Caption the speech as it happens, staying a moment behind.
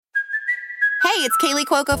Hey, it's Kaylee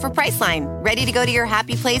Cuoco for Priceline. Ready to go to your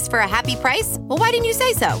happy place for a happy price? Well, why didn't you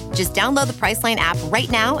say so? Just download the Priceline app right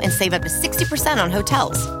now and save up to 60% on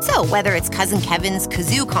hotels. So whether it's Cousin Kevin's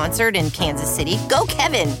Kazoo Concert in Kansas City, go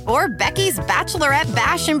Kevin, or Becky's Bachelorette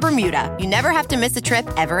Bash in Bermuda, you never have to miss a trip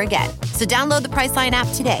ever again. So download the Priceline app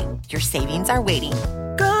today. Your savings are waiting.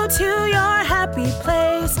 Go to your happy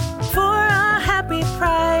place for a happy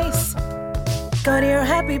price. Go to your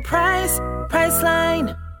happy price,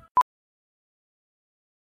 Priceline.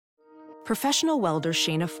 Professional welder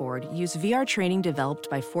Shayna Ford used VR training developed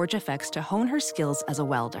by ForgeFX to hone her skills as a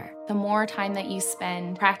welder. The more time that you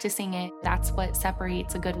spend practicing it, that's what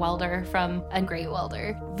separates a good welder from a great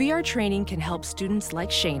welder. VR training can help students like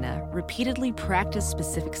Shayna repeatedly practice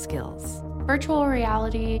specific skills. Virtual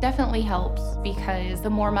reality definitely helps because the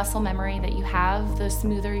more muscle memory that you have, the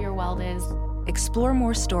smoother your weld is. Explore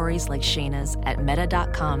more stories like Shayna's at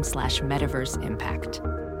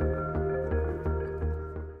meta.com/metaverseimpact.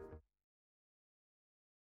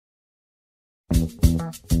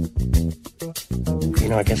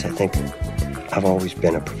 I guess I think I've always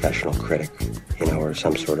been a professional critic, or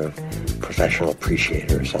some sort of professional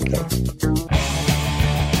appreciator or something.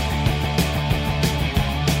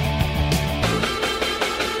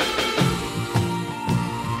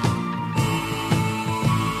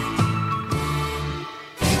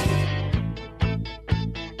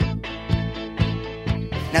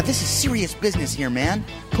 Now, this is serious business here, man.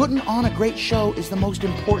 Putting on a great show is the most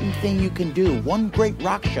important thing you can do. One great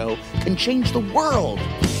rock show can change the world.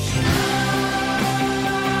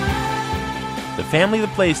 The family that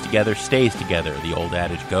plays together stays together, the old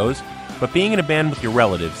adage goes. But being in a band with your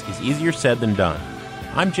relatives is easier said than done.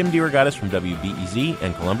 I'm Jim DeRogatis from WBEZ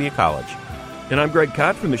and Columbia College. And I'm Greg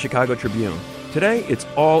Kot from the Chicago Tribune. Today, it's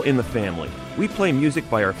all in the family. We play music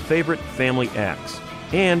by our favorite family acts.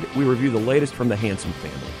 And we review the latest from the Handsome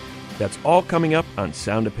family. That's all coming up on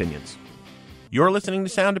Sound Opinions. You're listening to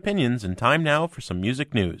Sound Opinions, and time now for some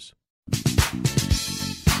music news.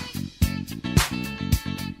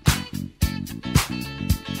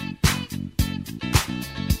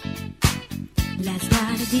 Last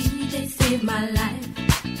night a DJ saved my life.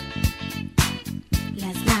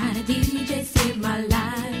 Last night a DJ saved my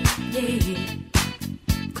life, yeah.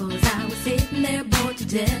 'Cause I was sitting there bored to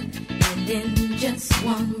death. And in just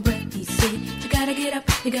one breath he said, you gotta get up,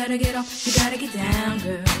 you gotta get off, you gotta get down,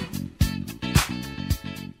 girl.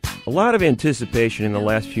 A lot of anticipation in the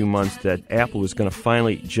last few months that Apple was going to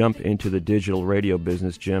finally jump into the digital radio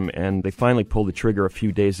business, Jim, and they finally pulled the trigger a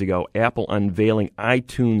few days ago. Apple unveiling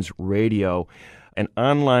iTunes Radio, an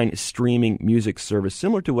online streaming music service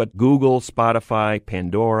similar to what Google, Spotify,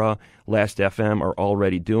 Pandora, Last.fm are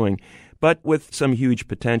already doing, but with some huge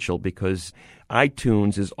potential because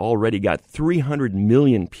iTunes has already got 300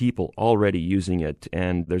 million people already using it,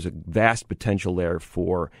 and there's a vast potential there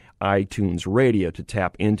for iTunes Radio to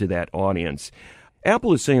tap into that audience.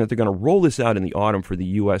 Apple is saying that they're going to roll this out in the autumn for the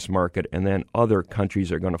U.S. market, and then other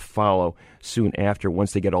countries are going to follow soon after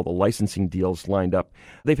once they get all the licensing deals lined up.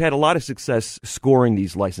 They've had a lot of success scoring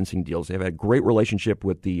these licensing deals. They've had a great relationship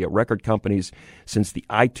with the record companies since the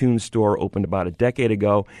iTunes Store opened about a decade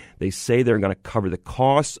ago. They say they're going to cover the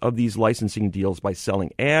costs of these licensing deals by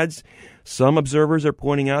selling ads. Some observers are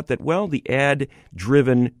pointing out that, well, the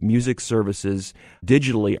ad-driven music services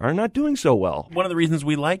digitally are not doing so well. One of the reasons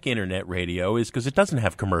we like internet radio is because it doesn't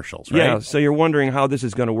have commercials, right? Yeah, so you're wondering how this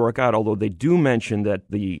is going to work out, although they do mention that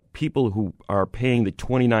the people who are paying the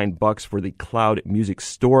 $29 for the cloud music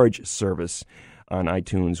storage service on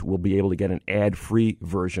iTunes will be able to get an ad-free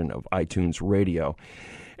version of iTunes Radio.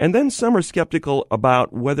 And then some are skeptical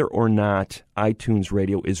about whether or not iTunes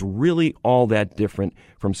Radio is really all that different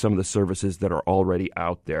from some of the services that are already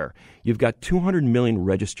out there. You've got 200 million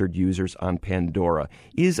registered users on Pandora.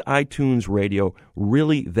 Is iTunes Radio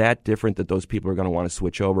really that different that those people are going to want to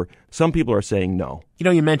switch over? Some people are saying no.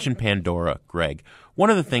 You mentioned Pandora, Greg. One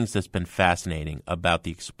of the things that's been fascinating about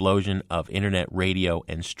the explosion of internet radio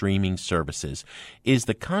and streaming services is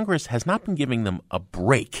that Congress has not been giving them a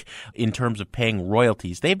break in terms of paying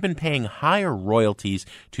royalties. They've been paying higher royalties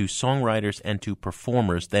to songwriters and to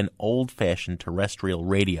performers than old-fashioned terrestrial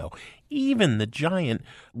radio. Even the giant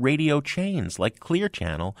radio chains like Clear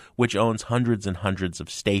Channel, which owns hundreds and hundreds of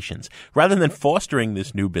stations. Rather than fostering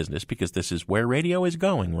this new business, because this is where radio is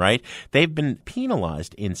going, right? They've been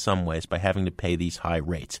penalized in some ways by having to pay these high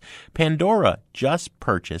rates. Pandora just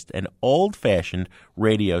purchased an old-fashioned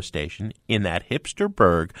radio station in that hipster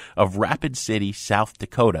burg of Rapid City, South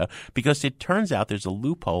Dakota, because it turns out there's a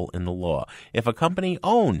loophole in the law. If a company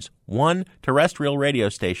owns one terrestrial radio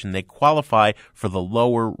station, they qualify for the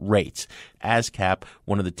lower rates. ASCAP,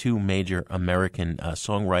 one of the two major American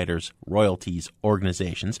songwriters royalties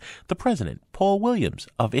organizations, the president, Paul Williams,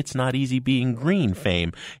 of It's Not Easy Being Green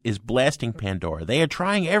fame, is blasting Pandora. They are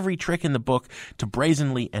trying every trick in the book to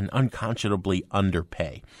brazenly and unconscionably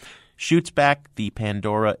underpay. Shoots back the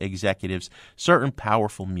Pandora executives. Certain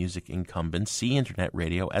powerful music incumbents see Internet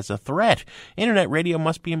radio as a threat. Internet radio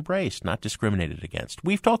must be embraced, not discriminated against.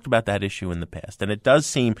 We've talked about that issue in the past, and it does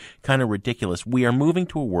seem kind of ridiculous. We are moving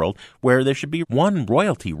to a world where there should be one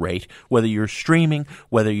royalty rate, whether you're streaming,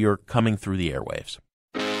 whether you're coming through the airwaves.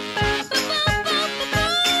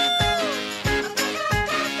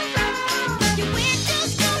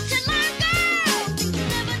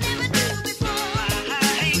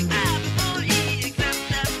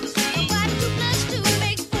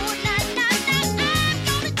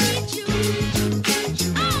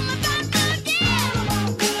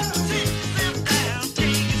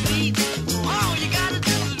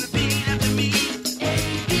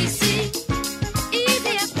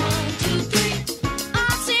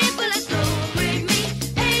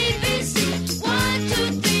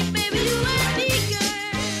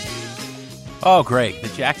 Oh, Greg, the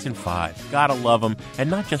Jackson 5. Gotta love them.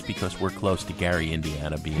 And not just because we're close to Gary,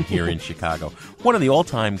 Indiana, being here in Chicago. One of the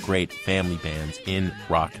all-time great family bands in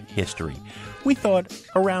rock history. We thought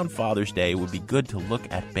around Father's Day it would be good to look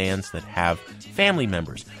at bands that have family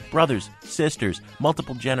members, brothers, sisters,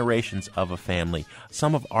 multiple generations of a family.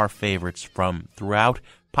 Some of our favorites from throughout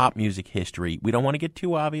pop music history. We don't want to get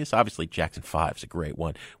too obvious. Obviously, Jackson 5 is a great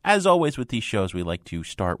one. As always with these shows, we like to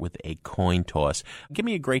start with a coin toss. Give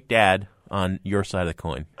me a great dad on your side of the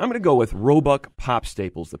coin. I'm going to go with Roebuck Pop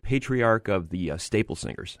Staples, the patriarch of the Staple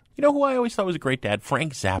Singers. You know who I always thought was a great dad?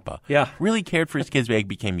 Frank Zappa. Yeah. Really cared for his kids. They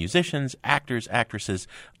became musicians, actors, actresses.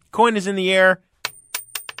 Coin is in the air.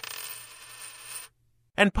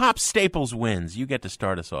 And Pop Staples wins. You get to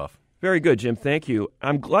start us off. Very good, Jim. Thank you.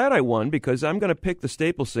 I'm glad I won because I'm going to pick the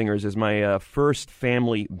Staple Singers as my first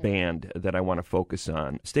family band that I want to focus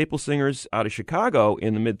on. Staple Singers out of Chicago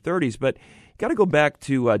in the mid-'30s, but got to go back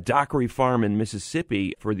to Dockery Farm in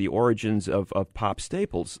Mississippi for the origins of Pop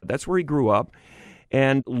Staples. That's where he grew up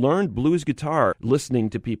and learned blues guitar listening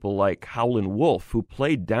to people like Howlin' Wolf, who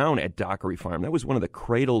played down at Dockery Farm. That was one of the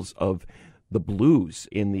cradles of the blues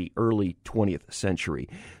in the early 20th century.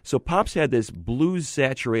 So Pops had this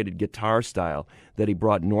blues-saturated guitar style that he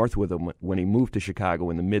brought north with him when he moved to Chicago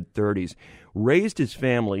in the mid-'30s. Raised his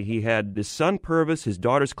family. He had his son Purvis, his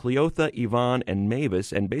daughters Cleotha, Yvonne, and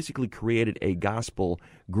Mavis, and basically created a gospel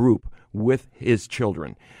group with his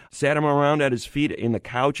children. Sat him around at his feet in the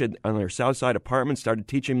couch on their South Side apartment, started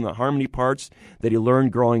teaching him the harmony parts that he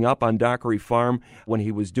learned growing up on Dockery Farm when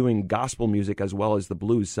he was doing gospel music as well as the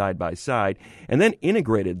blues side by side, and then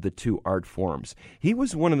integrated the two art forms. He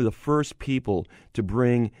was one of the first people to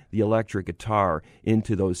bring the electric guitar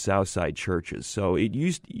into those South Side churches. So it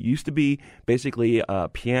used to be basically a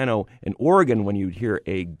piano and organ when you'd hear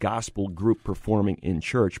a gospel group performing in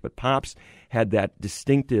church, but Pops had that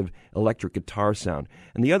distinctive electric guitar sound.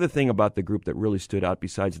 And the other thing about the group that really stood out,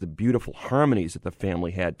 besides the beautiful harmonies that the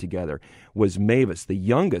family had together, was Mavis, the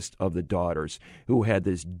youngest of the daughters, who had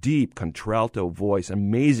this deep contralto voice,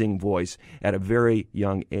 amazing voice at a very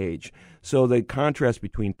young age. So the contrast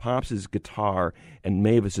between Pops's guitar and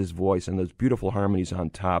Mavis's voice and those beautiful harmonies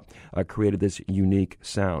on top created this unique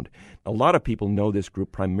sound. A lot of people know this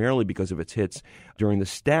group primarily because of its hits during the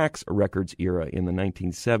Stax Records era in the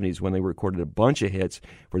 1970s, when they recorded a bunch of hits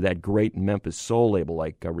for that great Memphis soul label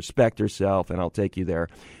like Respect Yourself and I'll Take You There.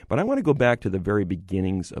 But I want to go back to the very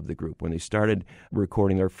beginnings of the group, when they started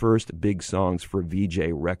recording their first big songs for VJ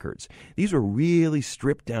Records. These were really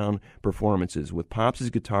stripped-down performances with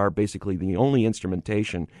Pops's guitar basically the only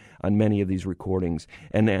instrumentation on many of these recordings,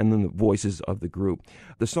 and then the voices of the group.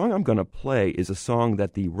 The song I'm going to play is a song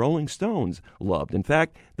that the Rolling Stones loved. In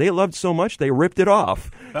fact, they loved so much they ripped it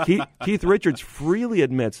off. Keith Richards freely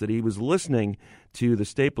admits that he was listening to the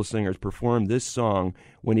Staple Singers perform this song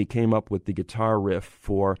when he came up with the guitar riff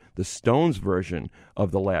for the Stones version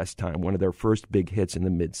of The Last Time, one of their first big hits in the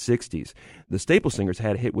mid-'60s. The Staple Singers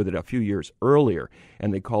had a hit with it a few years earlier,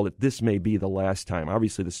 and they called it This May Be the Last Time.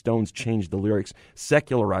 Obviously, the Stones changed the lyrics,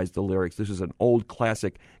 secularized the lyrics. This is an old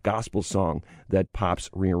classic gospel song that Pops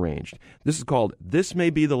rearranged. This is called This May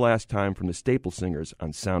Be the Last Time from the Staple Singers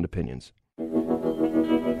on Sound Opinions.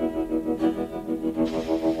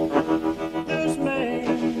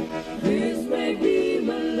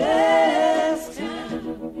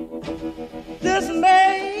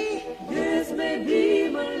 This may be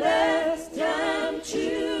my last time,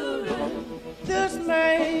 children. This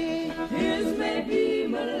may be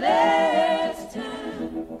my last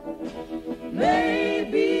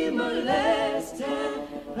Maybe my last time,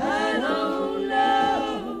 I don't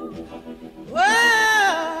know.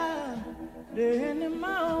 Well, in the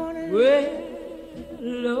morning, well,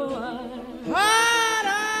 Lord, heart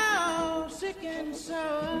all sick and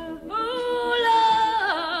sore. Oh,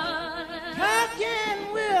 Lord, how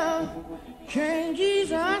can will change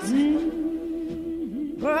Jesus?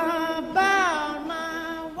 About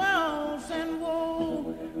my woes and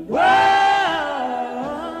woe. Well,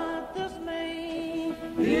 this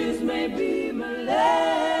may be my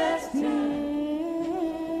last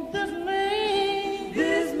time. This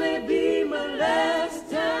may be my last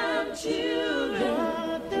time,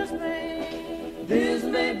 children. This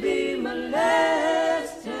may be my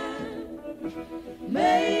last time.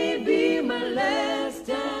 Maybe my last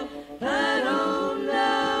time, I don't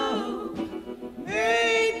know.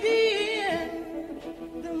 Maybe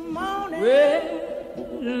in the morning. Well,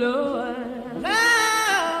 Lord,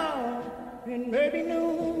 now it may be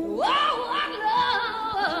noon. Oh,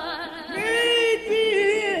 Lord, maybe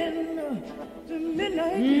in the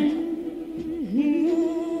midnight.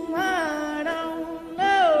 I don't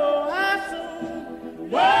know how soon.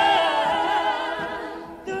 Well,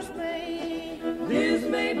 this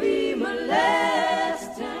may be my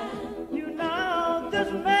last time. You know,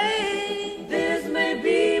 this may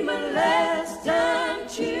be my last time,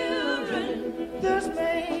 children.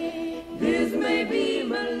 This may be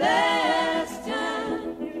my last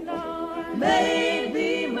time. You know,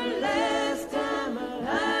 maybe my last time.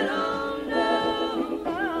 I don't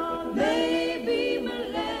know. Maybe my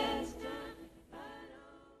last time.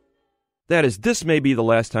 That is This May Be the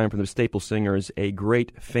Last Time from the Staple Singers, a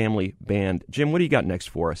great family band. Jim, what do you got next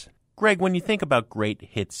for us? Greg, when you think about great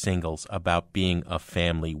hit singles about being a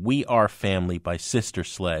family, We Are Family by Sister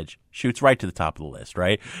Sledge shoots right to the top of the list,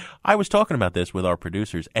 right? I was talking about this with our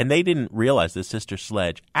producers, and they didn't realize that Sister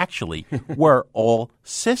Sledge actually were all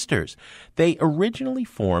sisters. They originally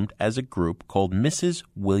formed as a group called Mrs.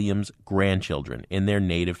 Williams Grandchildren in their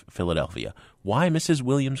native Philadelphia. Why Mrs.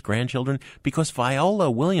 Williams Grandchildren? Because Viola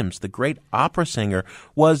Williams, the great opera singer,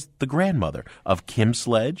 was the grandmother of Kim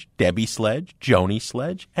Sledge, Debbie Sledge, Joni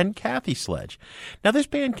Sledge, and Kathy Sledge. Now, this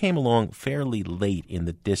band came along fairly late in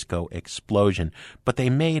the disco explosion, but they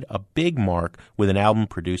made a big mark with an album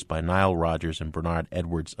produced by Nile Rodgers and Bernard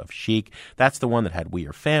Edwards of Chic. That's the one that had We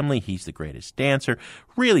Are Family, He's the Greatest Dancer.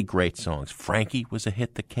 Really great songs. Frankie was a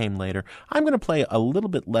hit that came later. I'm going to play a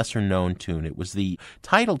little bit lesser-known tune. It was the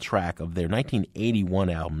title track of their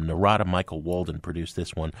 1981 album. Narada Michael Walden produced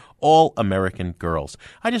this one, All American Girls.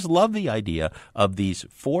 I just love the idea of these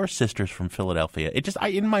four sisters from Philadelphia.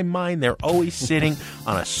 In my mind, they're always sitting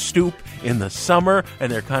on a stoop in the summer,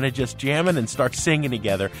 and they're kind of just jamming and start singing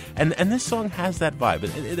together. And this song has that vibe.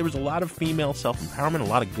 There was a lot of female self-empowerment, a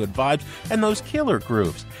lot of good vibes, and those killer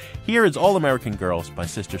grooves. Here is All American Girls by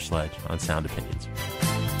Sister Sledge on Sound Opinions.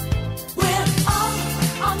 We're all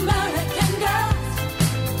American girls,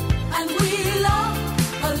 and we love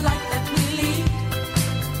the life that we lead.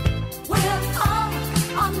 We're all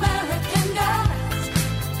American girls,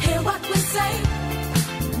 hear what we say,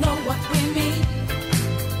 know what we mean.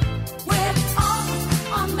 We're all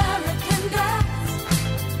American girls,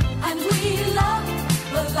 and we love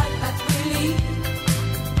the life that we lead.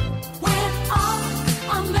 We're all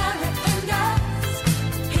American girls,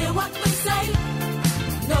 hear what we say,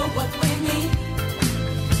 know what we mean.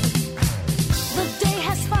 The day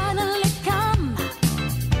has finally come,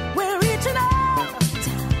 we're reaching out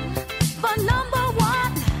for number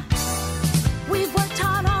one. We've worked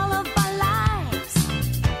hard all of our lives,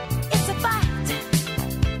 it's a fight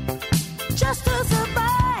just to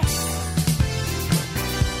survive.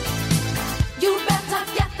 You better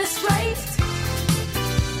get this straight.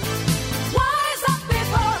 Wise up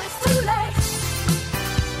before it's too late.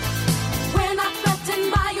 We're not threatened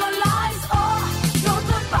by your lies or your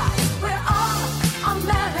goodbyes. We're all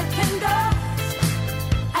American girls,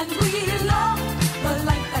 and we love the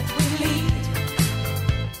life that we lead.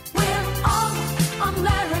 We're all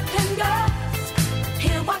American girls,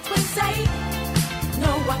 hear what we say,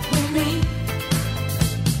 know what we mean.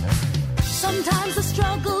 Sometimes the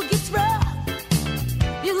struggle gets rough.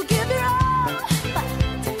 You give your all, but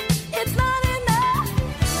it's not enough.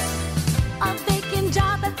 A vacant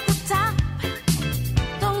job at the top,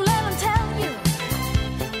 don't let them tell you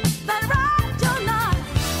that right you're not.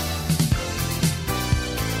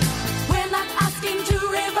 We're not asking to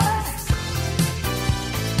reverse.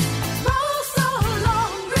 Roll so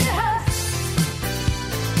long, rehearse.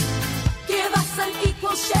 Give us an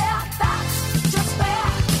equal share, that's just fair.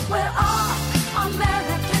 We're all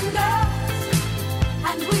American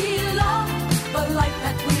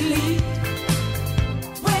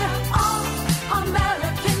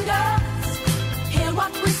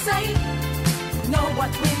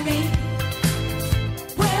we mean.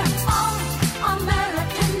 We're all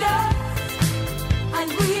American girls, and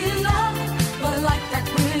we love the life that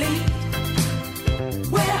we lead.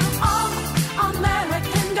 We're all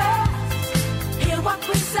American girls, hear what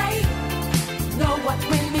we say, know what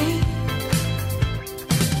we mean.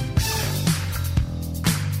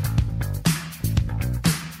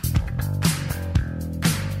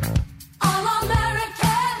 All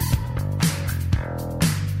American,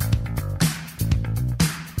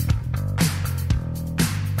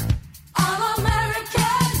 all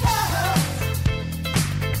American girls.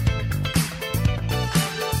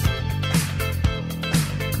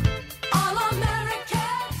 All American.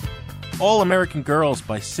 All American Girls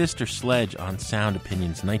by Sister Sledge on Sound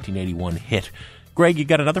Opinions' 1981 hit. Greg, you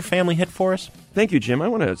got another family hit for us? Thank you, Jim. I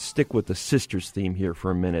want to stick with the sisters theme here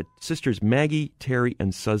for a minute. Sisters Maggie, Terry,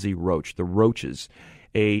 and Suzy Roach, the Roaches,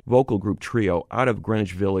 a vocal group trio out of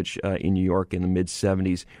Greenwich Village in New York in the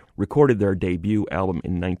mid-'70s, recorded their debut album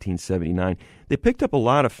in 1979. They picked up a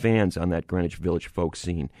lot of fans on that Greenwich Village folk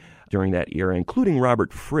scene during that era, including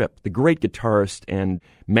Robert Fripp, the great guitarist and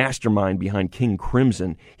mastermind behind King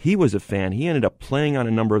Crimson. He was a fan. He ended up playing on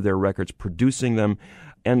a number of their records, producing them,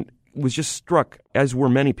 and was just struck, as were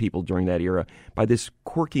many people during that era, by this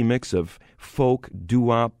quirky mix of folk,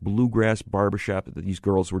 doo-wop, bluegrass, barbershop that these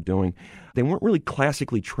girls were doing. They weren't really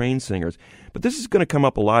classically trained singers, but this is going to come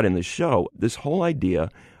up a lot in this show, this whole idea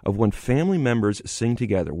of when family members sing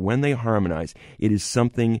together, when they harmonize, it is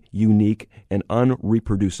something unique and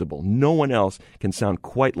unreproducible. No one else can sound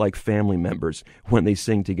quite like family members when they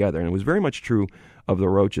sing together, and it was very much true of the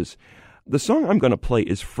Roaches. The song I'm going to play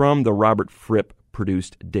is from the Robert Fripp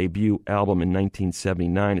produced debut album in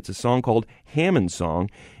 1979. It's a song called Hammond Song,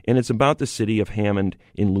 and it's about the city of Hammond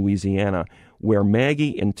in Louisiana, where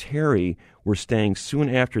Maggie and Terry were staying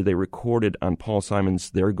soon after they recorded on Paul Simon's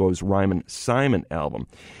There Goes Ryman Simon album.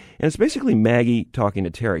 And it's basically Maggie talking to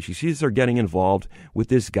Terry. She sees her getting involved with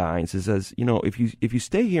this guy and says, you know, if you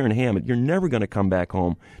stay here in Hammond, you're never going to come back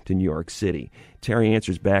home to New York City. Terry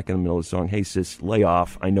answers back in the middle of the song, hey, sis, lay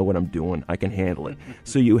off. I know what I'm doing. I can handle it.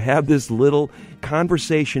 So you have this little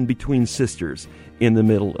conversation between sisters in the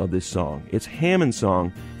middle of this song. It's Hammond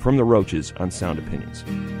Song from the Roaches on Sound Opinions.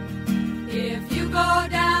 If you go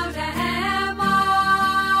down to Hammond,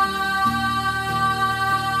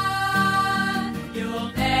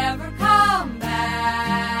 you'll never come back.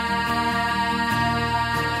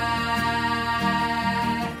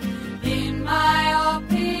 In my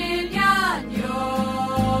opinion, you're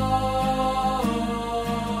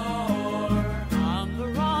on the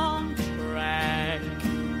wrong track.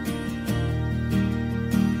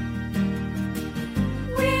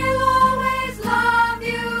 We'll always love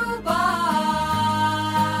you, but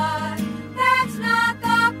that's not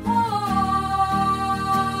the point.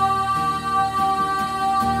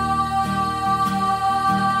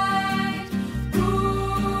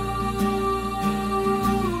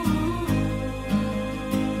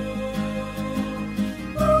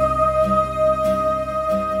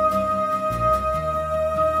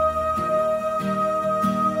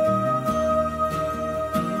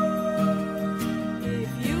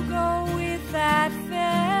 If you go with that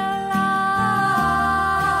fella,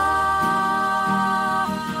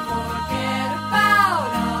 forget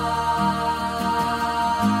about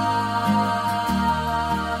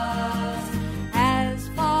us. As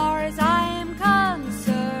far as I am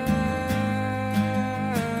concerned,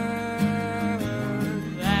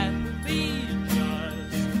 that would be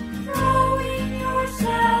just throwing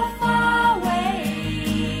yourself away,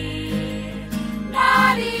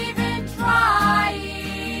 not even trying.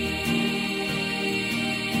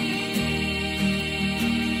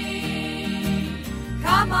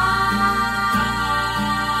 Come on,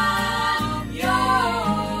 you're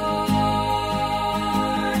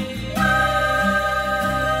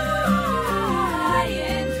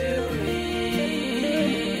lying to me.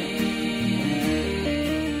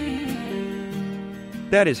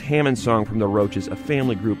 That is Hammond Song from the Roaches, a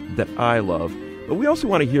family group that I love. But we also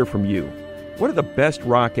want to hear from you. What are the best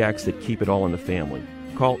rock acts that keep it all in the family?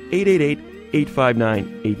 Call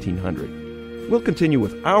 888-859-1800. We'll continue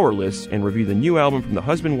with our lists and review the new album from the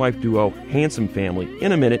husband-wife duo Handsome Family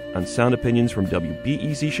in a minute on Sound Opinions from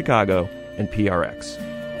WBEZ Chicago and PRX.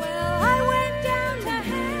 Well, I went down to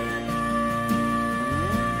Hammond.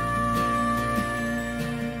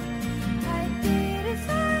 I did as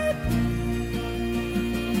I pleased.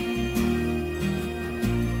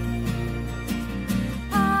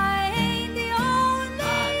 I ain't the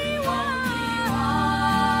only one.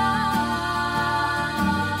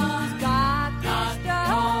 Got this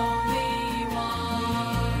the only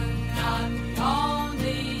one. Not the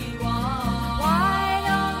only one. Why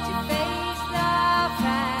don't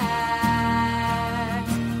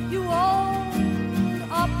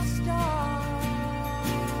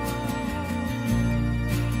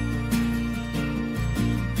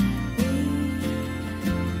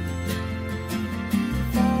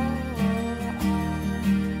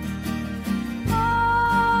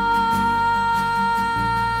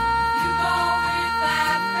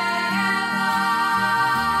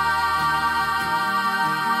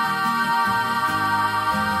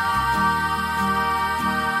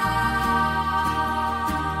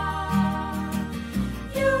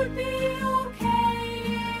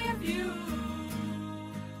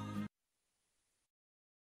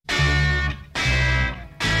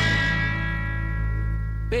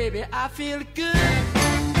Baby, I feel good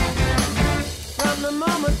from the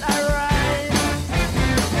moment I rise.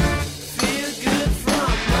 Feel good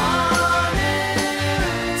from morning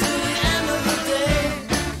to the end of the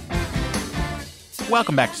day.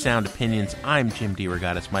 Welcome back to Sound Opinions. I'm Jim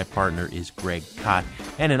DeRogatis. My partner is Greg Kot.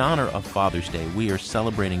 And in honor of Father's Day, we are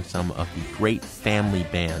celebrating some of the great family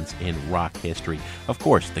bands in rock history. Of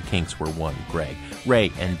course, the Kinks were one, Greg. Ray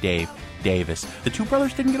and Dave Davis. The two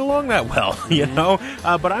brothers didn't get along that well, you know?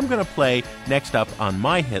 But I'm going to play, next up on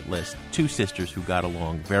my hit list, two sisters who got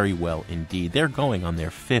along very well indeed. They're going on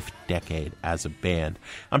their 5th decade as a band.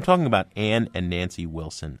 I'm talking about Ann and Nancy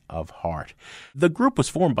Wilson of Heart. The group was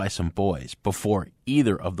formed by some boys before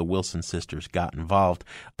either of the Wilson sisters got involved,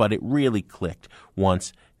 but it really clicked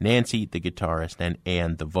once Nancy, the guitarist, and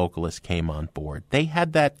Ann, the vocalist, came on board. They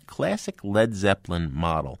had that classic Led Zeppelin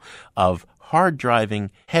model of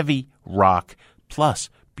hard-driving, heavy rock, plus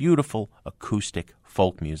beautiful acoustic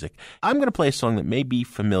folk music. I'm going to play a song that may be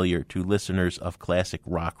familiar to listeners of classic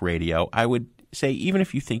rock radio. I would say, even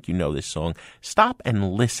if you think you know this song, stop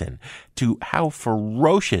and listen to how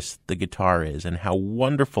ferocious the guitar is and how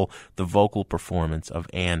wonderful the vocal performance of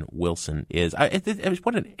Ann Wilson is. It was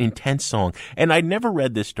what an intense song. And I'd never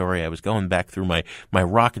read this story. I was going back through my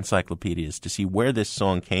rock encyclopedias to see where this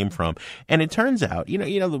song came from. And it turns out, you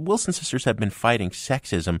know, the Wilson sisters have been fighting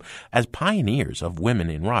sexism as pioneers of women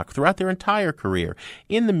in rock throughout their entire career.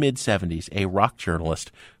 In the mid-'70s, a rock journalist,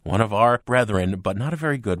 one of our brethren, but not a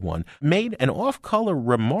very good one, made an off-color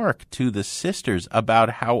remark to the sisters about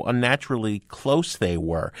how unnaturally close they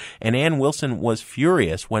were. And Ann Wilson was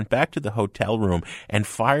furious, went back to the hotel room, and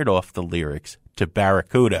fired off the lyrics to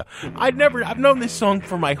Barracuda. I've known this song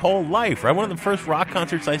for my whole life, right? One of the first rock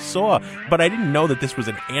concerts I saw, but I didn't know that this was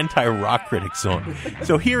an anti-rock critic song.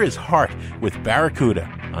 So here is Heart with Barracuda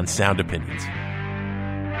on Sound Opinions.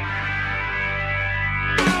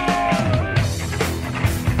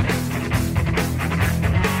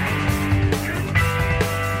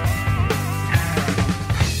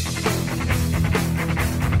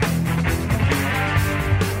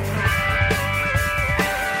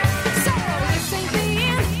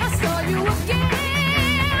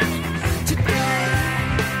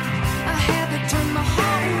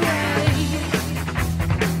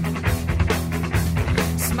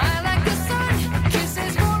 Smile like the sun,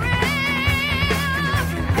 kisses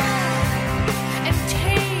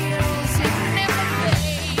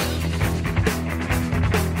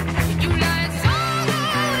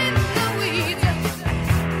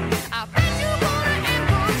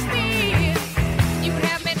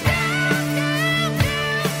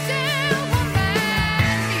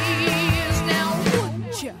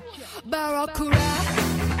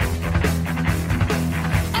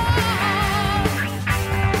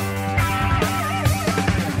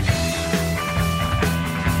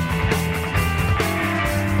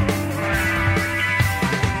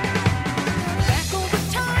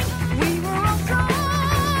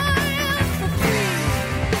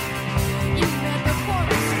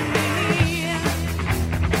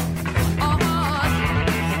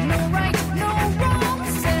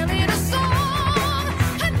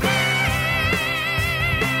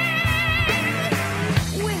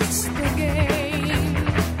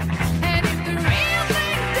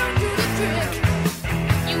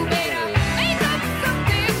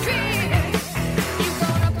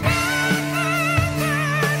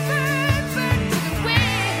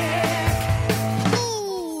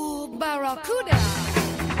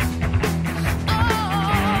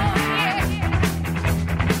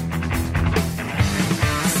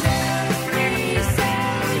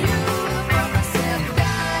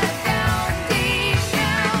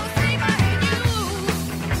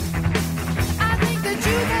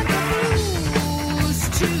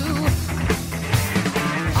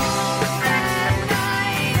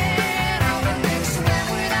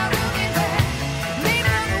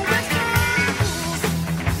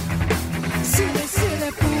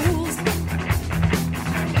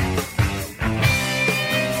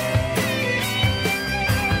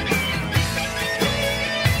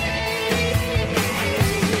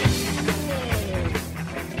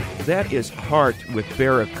That is Heart with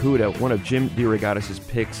Barracuda, one of Jim DeRogatis'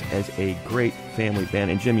 picks as a great family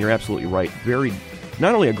band. And Jim, you're absolutely right. Very,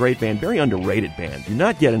 not only a great band, very underrated band. Do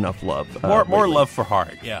not get enough love. More love for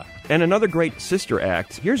Heart, yeah. And another great sister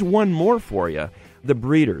act. Here's one more for you. The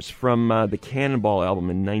Breeders from the Cannonball album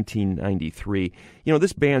in 1993. You know,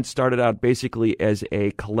 this band started out basically as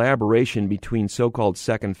a collaboration between so-called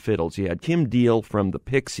second fiddles. You had Kim Deal from the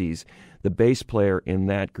Pixies, the bass player in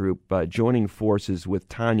that group, joining forces with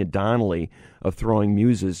Tanya Donnelly of Throwing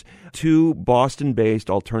Muses, two Boston-based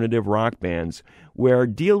alternative rock bands where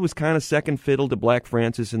Deal was kind of second fiddle to Black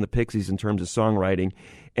Francis and the Pixies in terms of songwriting,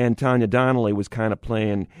 and Tanya Donnelly was kind of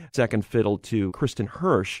playing second fiddle to Kristen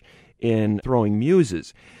Hirsch in Throwing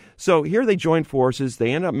Muses. So here they joined forces.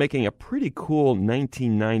 They end up making a pretty cool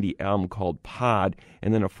 1990 album called Pod,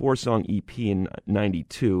 and then a 4-song EP in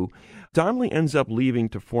 92. Donnelly ends up leaving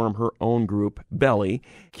to form her own group, Belly.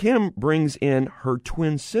 Kim brings in her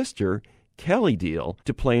twin sister, Kelly Deal,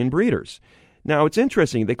 to play in Breeders. Now, it's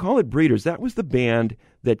interesting. They call it Breeders. That was the band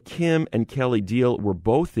that Kim and Kelly Deal were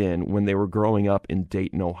both in when they were growing up in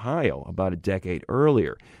Dayton, Ohio, about a decade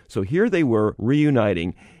earlier. So here they were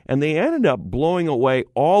reuniting, and they ended up blowing away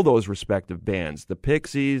all those respective bands, the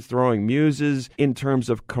Pixies, Throwing Muses, in terms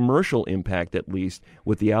of commercial impact at least,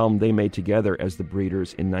 with the album they made together as the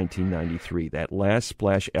Breeders in 1993. That Last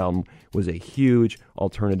Splash album was a huge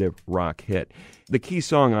alternative rock hit. The key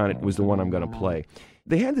song on it was the one I'm going to play.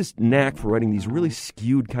 They had this knack for writing these really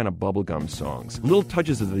skewed kind of bubblegum songs. Little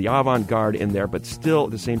touches of the avant-garde in there, but still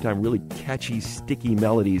at the same time really catchy, sticky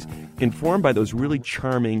melodies informed by those really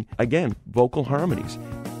charming, again, vocal harmonies.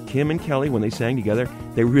 Kim and Kelly, when they sang together,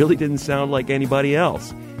 they really didn't sound like anybody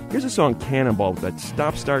else. Here's a song, Cannonball, with that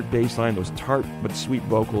stop-start bass line, those tart but sweet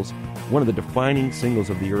vocals, one of the defining singles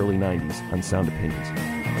of the early 90s on Sound Opinions.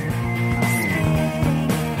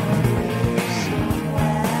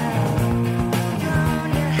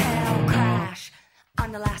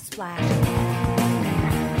 On the last splash.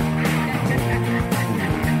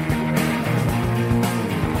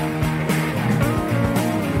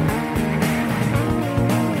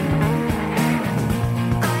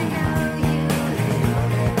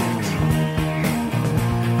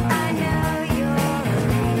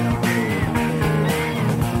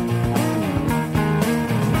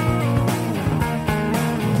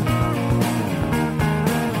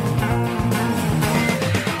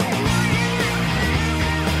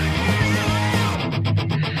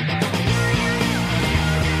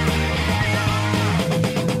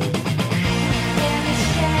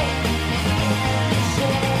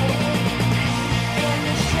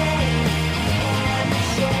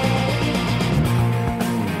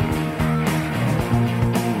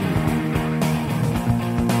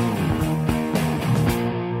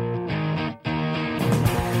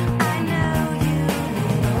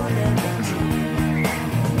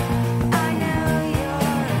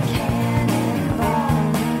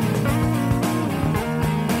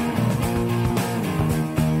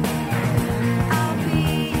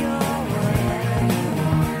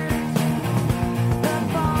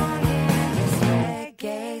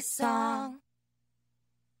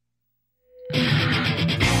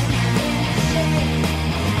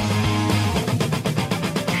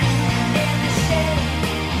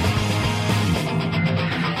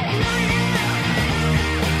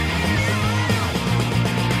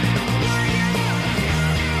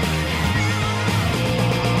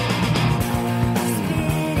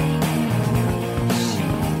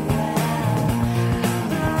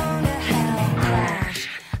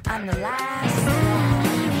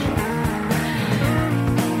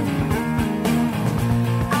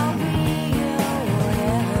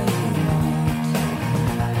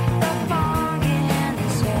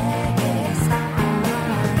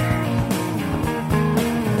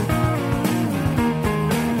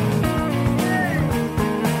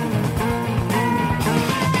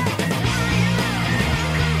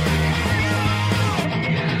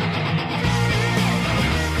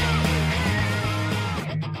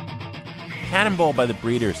 Cannonball by the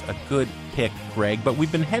Breeders, a good pick, Greg, but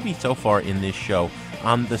we've been heavy so far in this show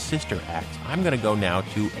on the sister act. I'm going to go now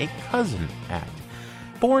to a cousin act.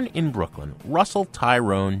 Born in Brooklyn, Russell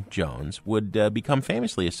Tyrone Jones would become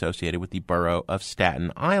famously associated with the borough of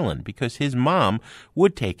Staten Island because his mom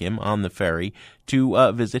would take him on the ferry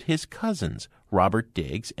to visit his cousins, Robert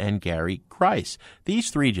Diggs and Gary Grice. These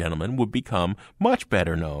three gentlemen would become much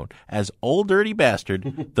better known as Old Dirty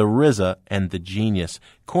Bastard, the RZA, and the Genius,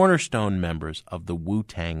 cornerstone members of the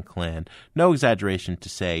Wu-Tang Clan. No exaggeration to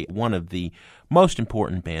say one of the most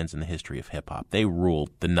important bands in the history of hip-hop. They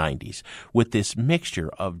ruled the 90s with this mixture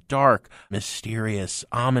of dark, mysterious,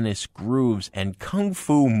 ominous grooves and kung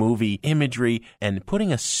fu movie imagery and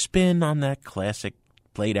putting a spin on that classic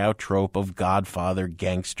played out trope of Godfather,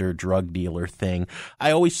 gangster, drug dealer thing.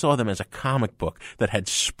 I always saw them as a comic book that had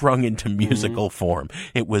sprung into musical form.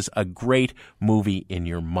 It was a great movie in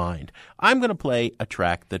your mind. I'm going to play a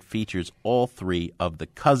track that features all three of the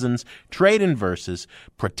cousins, Trade in Verses,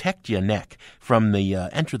 Protect Ya Neck, from the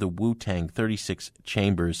Enter the Wu-Tang 36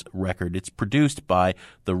 Chambers record. It's produced by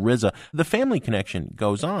the RZA. The family connection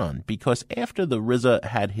goes on because after the RZA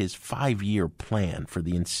had his 5-year plan for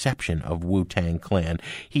the inception of Wu-Tang Clan,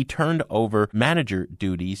 he turned over manager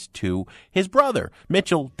duties to his brother,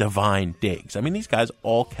 Mitchell Divine Diggs. I mean, these guys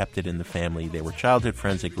all kept it in the family. They were childhood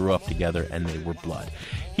friends. They grew up together, and they were blood.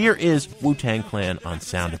 Here is Wu-Tang Clan on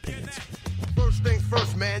Sound Opinions. First things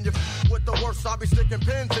first, man, you with the worst. I'll be sticking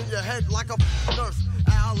pins in your head like a nurse.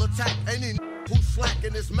 I'll attack any who's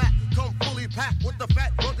slacking his mat. Come fully packed with the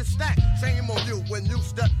fat rugged stack. Shame on you when you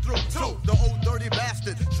step through. Two, the old dirty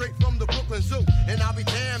bastard, straight from the Brooklyn Zoo. And I'll be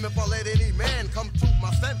damned if I let any man come to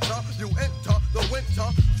my center. You enter the winter,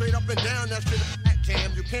 straight up and down that shit.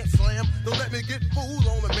 Cam, you can't slam. Don't let me get fooled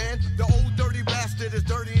on the man. The old dirty bastard is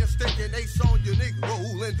dirty and stinking. Ace on unique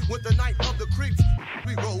rolling with the night of the creeps.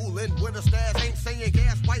 We rolling with the stairs. Ain't saying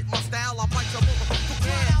gas, bite my style. I bite your motherfucker.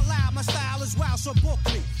 Cry out loud, my style is wild, so book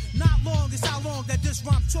me. Not long is how long that this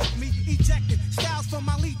rhyme took me. Ejecting styles from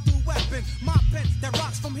my lethal weapon. My pen that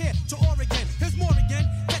rocks from here to Oregon. Here's more again.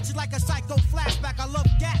 Catch you like a psycho flashback. I love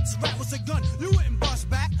gats. Rap was a gun. You wouldn't bust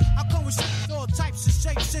back. I come with shit, all types of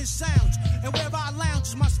shapes and sounds. And wherever I lounge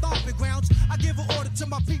is my stomping grounds. I give an order to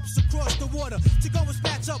my peeps across the water to go and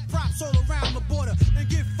snatch up props all around the border and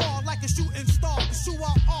get far like a shooting star. Cause who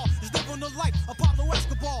I are is living the life Apollo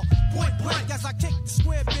Escobar. Point blank as I kick the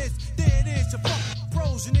square biz. There it is, your fucking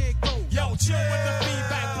pros and there it goes. Yo, chill with the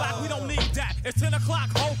feedback block. We don't need that. It's 10 o'clock,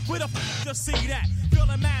 ho. Where the f to see that?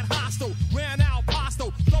 Feeling mad hostile. Ran out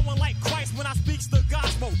pasto. Flowing like Christ when I speaks the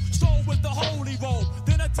gospel. Stroll with the holy roll.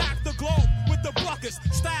 Then attack the globe with the buckets.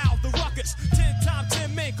 Style the ruckus. 10 times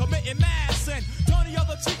 10 men committing mad sin. Turn the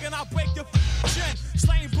other cheek and I'll break your chin.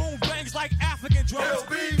 Slaying boom bangs like African drums.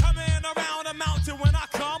 Coming around the mountain when I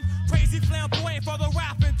come. Crazy flamboyant for the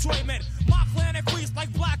rap enjoyment. My clan increased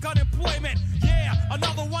like black unemployment. Yeah,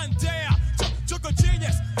 another one dare. Took a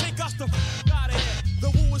genius. Take us the out of here. The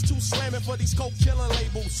woo is too slamming for these coke killing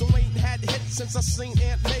labels. So ain't had hits since I seen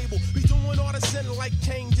Aunt Mabel. Be doing all the sin like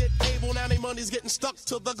Cain did Abel. Now they money's getting stuck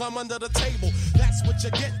to the gum under the table. That's what you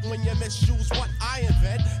get when you misuse what I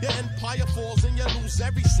invent. Your empire falls and you lose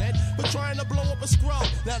every cent. But trying to blow up a scrub.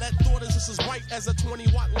 Now that thought is just as bright as a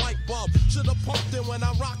 20-watt light bulb. Should've pumped it when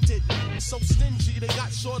I rocked it. So stingy, they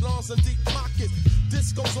got short arms and deep pockets.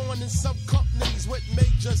 This goes on in some companies with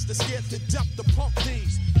majors that scared to death to pump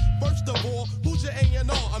these. First of all, who's your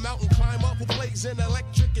A&R? A mountain climber who plays an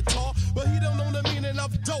electric guitar, but he don't know the meaning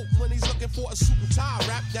of dope when he's looking for a suit and tie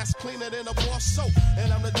rap that's cleaner than a bar soap.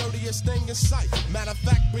 And I'm the dirtiest thing in sight. Matter of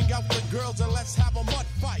fact, bring out the girls and let's have a mud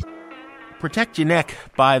fight. Protect Your Neck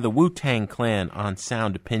by the Wu-Tang Clan on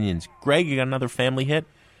Sound Opinions. Greg, you got another family hit?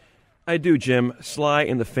 I do, Jim. Sly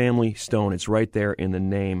and the Family Stone. It's right there in the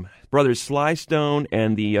name. Brothers Sly Stone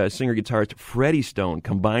and the singer-guitarist Freddie Stone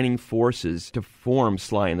combining forces to form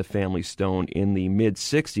Sly and the Family Stone in the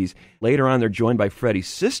mid-'60s. Later on, they're joined by Freddie's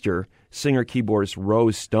sister, singer-keyboardist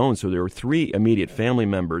Rose Stone. So there were 3 immediate family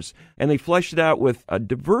members. And they fleshed it out with a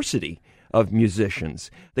diversity of musicians.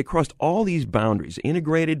 They crossed all these boundaries,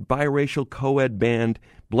 integrated biracial co-ed band,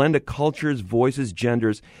 blend of cultures, voices,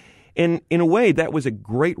 genders. And in a way, that was a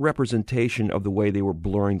great representation of the way they were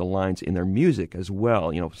blurring the lines in their music as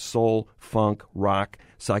well. You know, soul, funk, rock,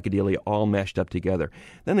 psychedelia all meshed up together.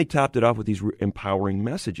 Then they topped it off with these empowering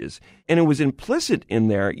messages. And it was implicit in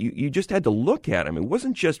there. You just had to look at them. It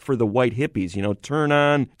wasn't just for the white hippies, you know, turn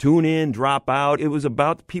on, tune in, drop out. It was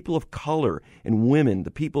about the people of color and women,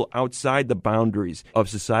 the people outside the boundaries of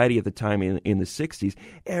society at the time in the 60s.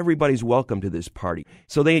 Everybody's welcome to this party.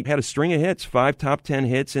 So they had a string of hits, 5 top 10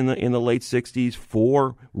 hits in the late 60s,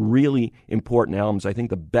 4 really important albums. I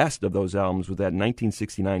think the best of those albums was that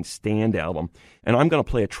 1969 Stand album. And I'm going to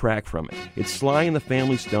play a track from it. It's Sly and the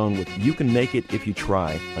Family Stone with You Can Make It If You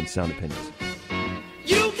Try on Sound Opinions.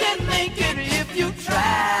 You can make it if you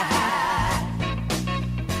try.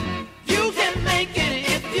 You can make it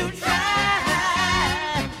if you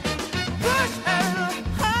try. Push harder,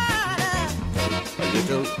 a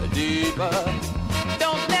little deeper.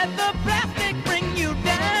 Don't let the plastic bring you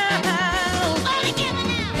down. Only give it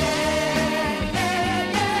now.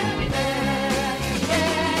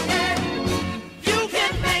 You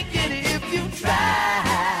can make it if you try.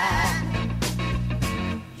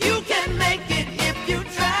 You can make it if you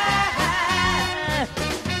try.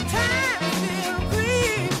 Time's still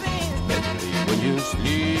creeping, especially when you're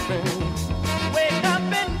sleeping. Wake up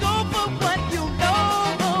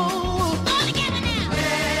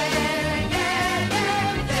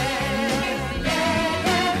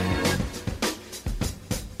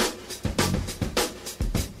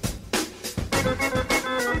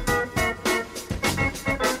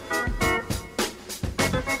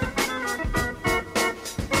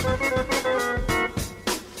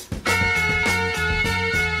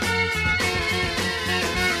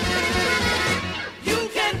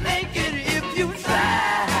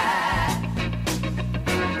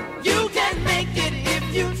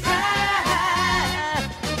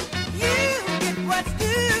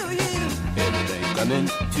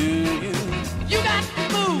listening to you. You got to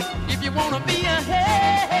move if you want to be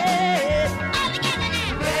ahead. All together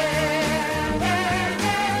now.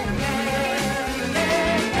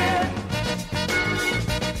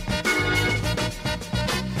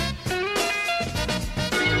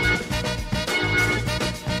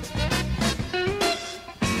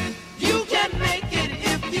 You can make it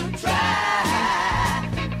if you try.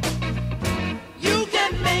 You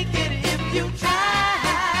can make it if you try.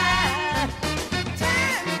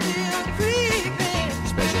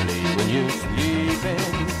 You're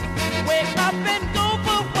sleeping. Wake up and go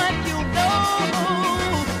for what you know.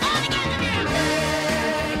 All together now.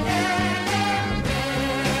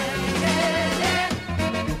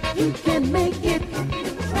 You can make it if you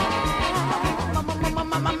try.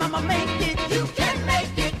 Mama, make it. You can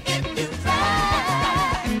make it if you try.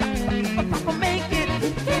 Papa, make it.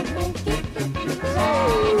 You can make it if you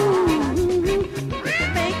try. Make it. You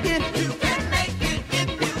can make it if you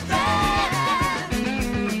try.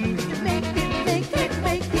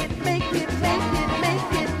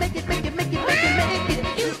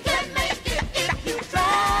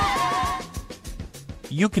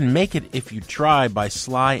 You Can Make It If You Try by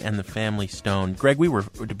Sly and the Family Stone. Greg, we were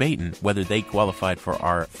debating whether they qualified for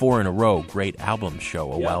our 4 in a row great album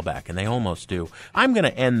show a while back, and they almost do. I'm going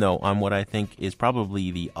to end, though, on what I think is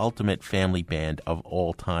probably the ultimate family band of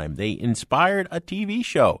all time. They inspired a TV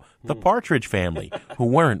show, The Partridge Family, who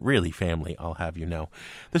weren't really family, I'll have you know.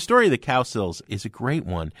 The story of the Cowsills is a great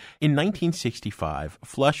one. In 1965,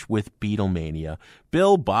 flush with Beatlemania,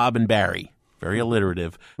 Bill, Bob, and Barry, very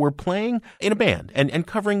alliterative, were playing in a band and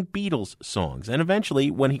covering Beatles songs. And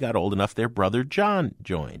eventually, when he got old enough, their brother John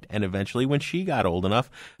joined. And eventually, when she got old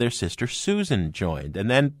enough, their sister Susan joined.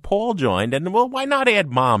 And then Paul joined. And, well, why not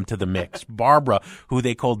add Mom to the mix? Barbara, who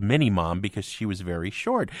they called Mini Mom because she was very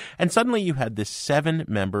short. And suddenly you had this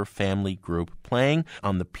 7-member family group playing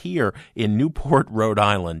on the pier in Newport, Rhode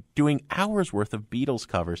Island, doing hours worth of Beatles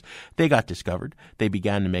covers. They got discovered. They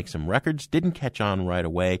began to make some records, didn't catch on right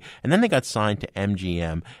away. And then they got signed to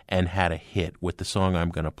MGM and had a hit with the song I'm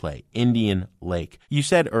going to play, Indian Lake. You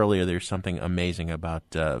said earlier there's something amazing about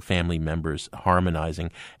family members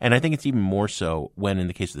harmonizing, and I think it's even more so when, in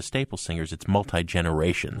the case of the Staple Singers, it's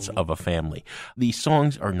multi-generations of a family. These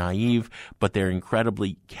songs are naive, but they're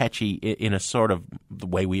incredibly catchy in a sort of the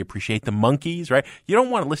way we appreciate the Monkees, right? You don't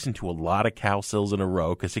want to listen to a lot of Cowsills in a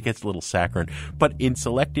row because it gets a little saccharine, but in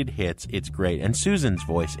selected hits, it's great. And Susan's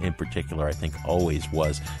voice in particular, I think, always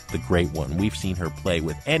was the great one. We've seen her play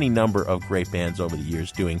with any number of great bands over the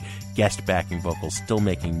years, doing guest backing vocals, still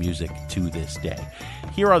making music to this day.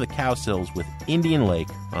 Here are the Cowsills with Indian Lake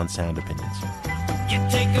on Sound Opinions. You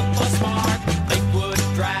take a bus mark, Lakewood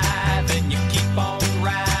Drive, and you keep on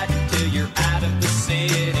riding till you're out of the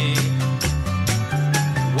city,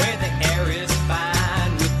 where the air is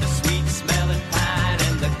fine with the sweet smelling pine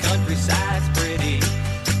and the countryside's pretty.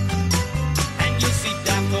 And you see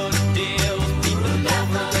daffodils peeping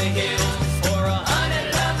over the hills, or a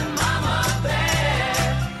honey-loving mama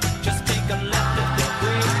bear. Just take a left at the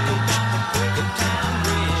bridge, go down the Cricket Town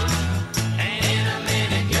Bridge, and in a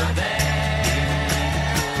minute you're there.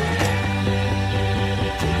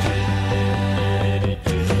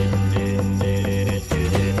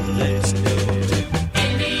 Let's go.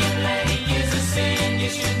 Indian Lake is a sin you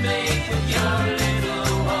should make with your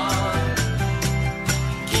little one.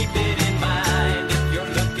 Keep it in mind if you're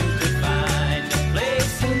looking to find a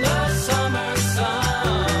place in the summer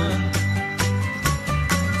sun.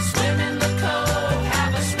 Swim in the cove,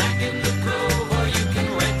 have a snack in the grove, or you can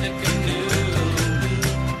rent a canoe.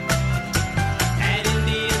 At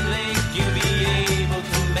Indian Lake you'll be able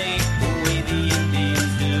to make the way the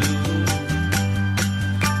Indians do.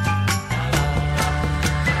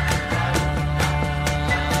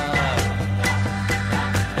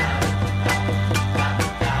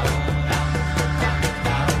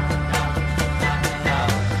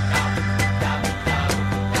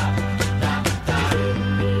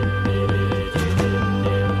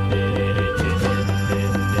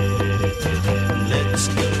 Let's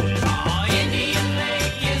go. Oh, Indian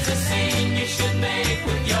Lake is a scene you should make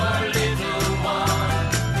with your little one.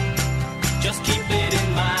 Just keep it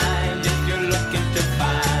in mind if you're looking to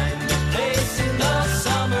find a place in the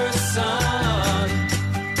summer sun.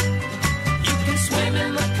 You can swim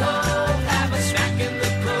in the cove, have a snack in the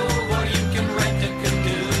grove, or you can rent a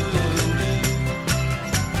canoe.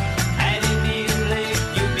 At Indian Lake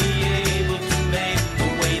you'll be able to make the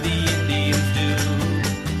way the Indians do.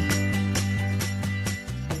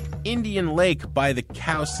 Indian Lake by the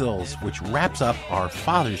Cowsills, which wraps up our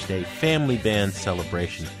Father's Day family band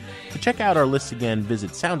celebration. To check out our lists again,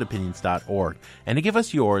 visit soundopinions.org. And to give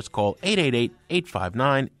us yours, call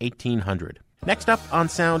 888-859-1800. Next up on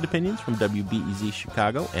Sound Opinions from WBEZ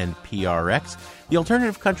Chicago and PRX, the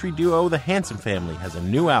alternative country duo The Handsome Family has a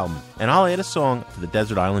new album, and I'll add a song to the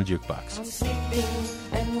Desert Island Jukebox. I'm sleeping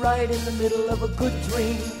and right in the middle of a good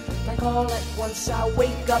dream. Like all at once I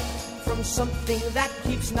wake up from something that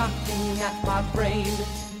keeps knocking at my brain.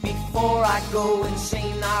 Before I go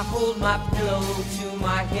insane, I hold my pillow to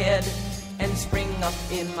my head and spring up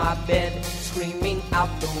in my bed, screaming out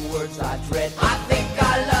the words I dread. I think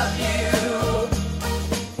I love you.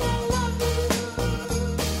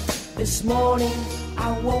 This morning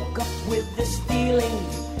I woke up with this feeling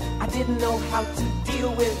I didn't know how to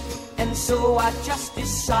deal with, and so I just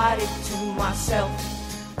decided to myself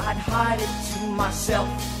I'd hide it to myself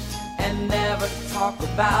and never talk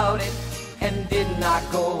about it. And did not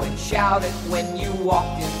go and shout it when you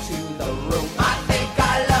walked into the room. I think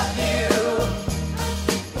I love you.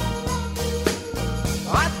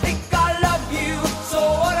 I think I love you. So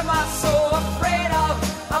what am I so afraid of?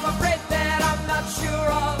 I'm afraid that I'm not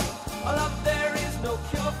sure of a love there is no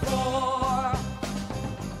cure for.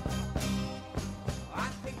 I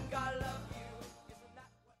think I love you.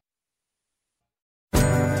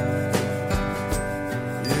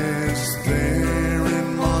 Yes, there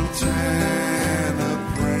in Montana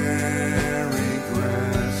prairie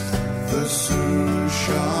grass, the Sioux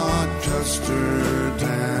shot Custer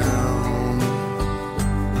down.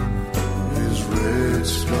 His red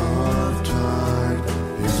scarf tied,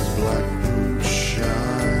 his black boots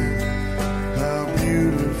shine. How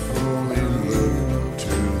beautiful he looked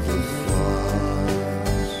to the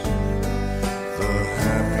flies. The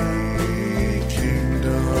happy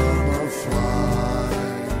kingdom of flies.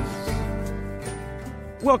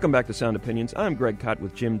 Welcome back to Sound Opinions. I'm Greg Kot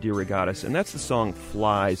with Jim DeRogatis, and that's the song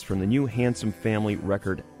Flies from the new Handsome Family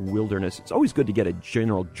record Wilderness. It's always good to get a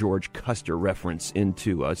General George Custer reference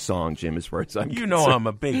into a song, Jim, as far as I'm concerned. You know I'm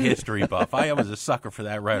a big history buff. I was a sucker for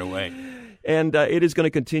that right away. And it is going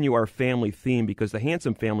to continue our family theme because the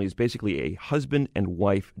Handsome Family is basically a husband and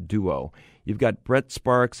wife duo. You've got Brett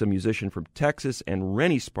Sparks, a musician from Texas, and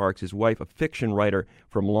Rennie Sparks, his wife, a fiction writer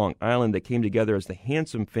from Long Island. They came together as the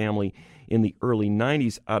Handsome Family in the early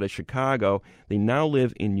 90s out of Chicago. They now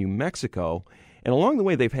live in New Mexico. And along the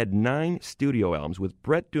way, they've had 9 studio albums, with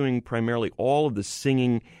Brett doing primarily all of the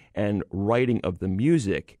singing and writing of the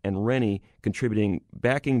music, and Rennie contributing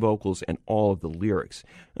backing vocals and all of the lyrics.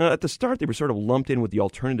 At the start, they were sort of lumped in with the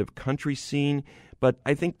alternative country scene, but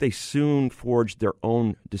I think they soon forged their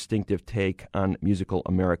own distinctive take on musical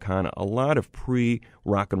Americana, a lot of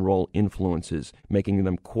pre-rock and roll influences, making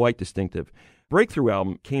them quite distinctive. Breakthrough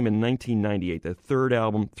album came in 1998, the third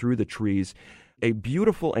album, Through the Trees, a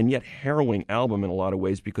beautiful and yet harrowing album in a lot of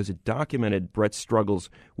ways because it documented Brett's struggles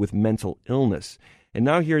with mental illness. And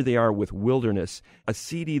now here they are with Wilderness, a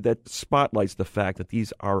CD that spotlights the fact that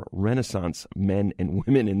these are Renaissance men and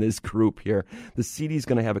women in this group here. The CD is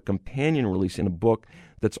going to have a companion release in a book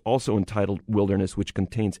that's also entitled Wilderness, which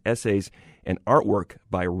contains essays and artwork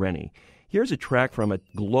by Rennie. Here's a track from a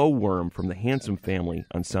Glowworm from the Handsome Family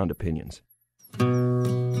on Sound Opinions.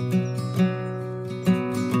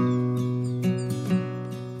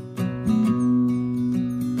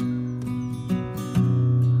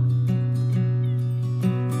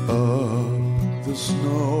 The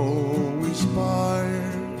snowy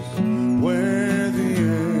spires where the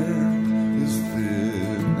air is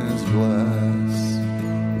thin as glass.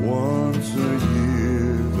 Once a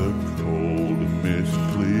year the cold mist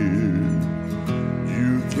clears.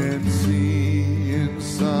 You can see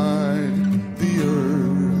inside the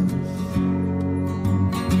earth.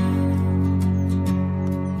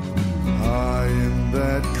 High in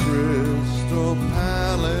that crystal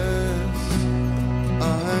palace I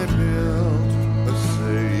built a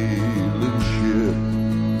sailing ship,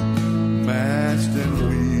 mast and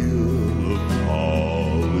wheel of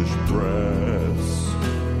polished brass,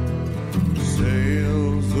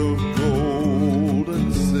 sails of gold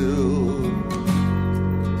and silk.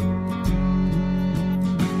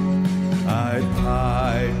 I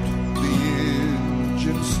piped the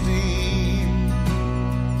engine steam,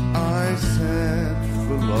 I sent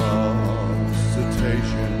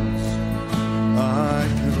felicitations, I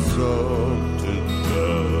consulted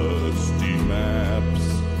dusty maps,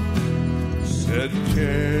 said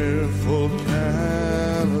careful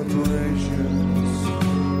calibrations.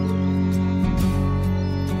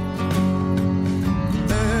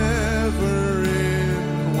 Ever in,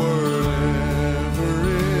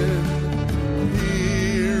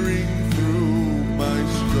 hearing through my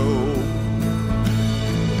scope,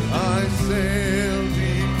 I sailed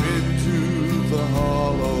deep into the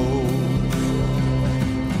hollow.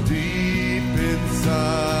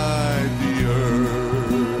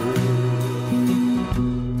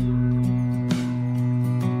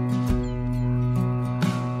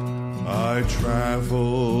 I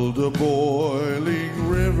traveled a boiling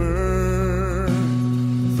river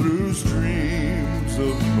through streams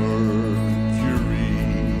of mercury,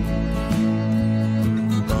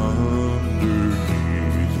 underneath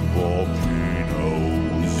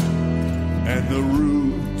volcanoes and the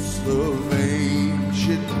roots of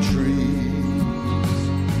ancient trees.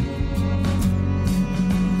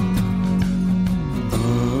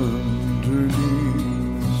 Underneath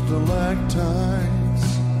stalactites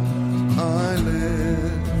I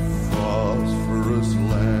lit phosphorus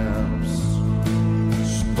lamps.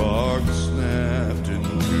 Sparks snapped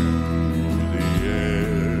into the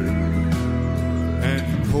air and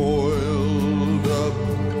coiled up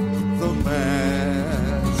the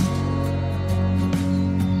mast.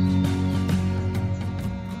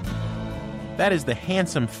 That is the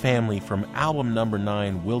Handsome Family from album number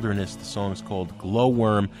 9, Wilderness. The song's called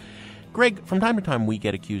Glowworm. Greg, from time to time we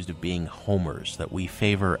get accused of being homers, that we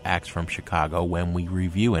favor acts from Chicago when we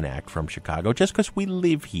review an act from Chicago, just because we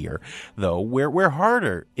live here. Though we're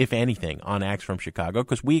harder, if anything, on acts from Chicago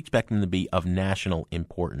because we expect them to be of national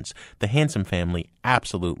importance. The Handsome Family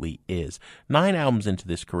absolutely is. 9 albums into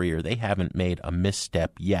this career, they haven't made a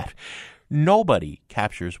misstep yet. Nobody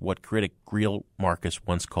captures what critic Greil Marcus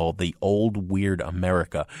once called the old weird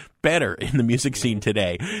America better in the music scene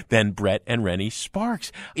today than Brett and Rennie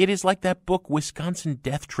Sparks. It is like that book Wisconsin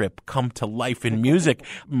Death Trip come to life in music.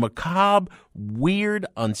 Macabre, weird,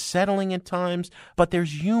 unsettling at times, but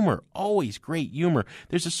there's humor, always great humor.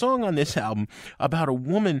 There's a song on this album about a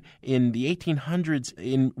woman in the 1800s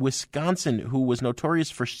in Wisconsin who was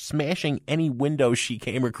notorious for smashing any window she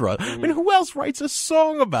came across. I mean, who else writes a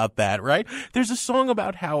song about that, right? There's a song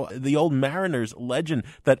about how the old mariner's legend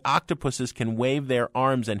that octopuses can wave their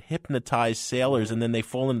arms and hypnotize sailors and then they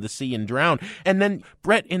fall into the sea and drown. And then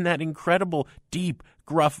Brett, in that incredible, deep,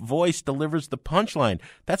 gruff voice, delivers the punchline.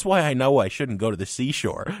 That's why I know I shouldn't go to the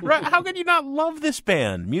seashore. Right? How could you not love this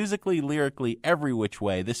band? Musically, lyrically, every which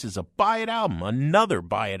way. This is a buy it album, another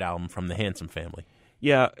buy it album from the Handsome Family.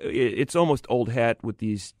 Yeah, it's almost old hat with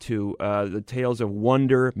these two. The tales of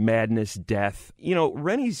wonder, madness, death. You know,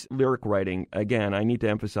 Rennie's lyric writing, again, I need to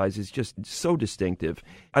emphasize, is just so distinctive.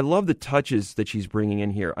 I love the touches that she's bringing in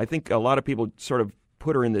here. I think a lot of people sort of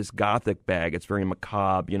put her in this gothic bag. It's very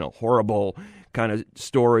macabre, horrible kind of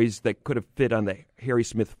stories that could have fit on the Harry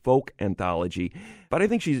Smith folk anthology. But I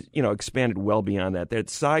think she's, expanded well beyond that. That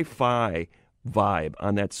sci-fi vibe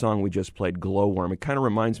on that song we just played, Glowworm. It kind of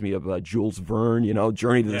reminds me of Jules Verne,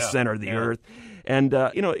 Journey to the Center of the Earth. And,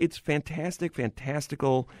 it's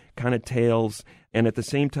fantastical kind of tales. And at the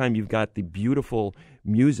same time, you've got the beautiful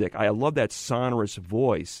music. I love that sonorous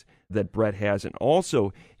voice that Brett has, and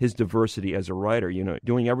also his diversity as a writer,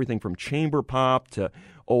 doing everything from chamber pop to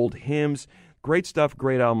old hymns. Great stuff,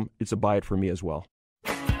 great album. It's a buy it for me as well.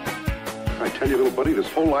 I tell you, little buddy,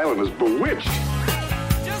 this whole island is bewitched.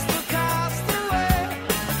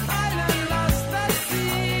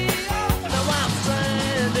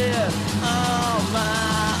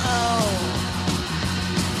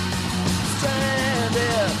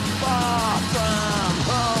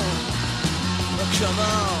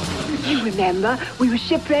 You remember, we were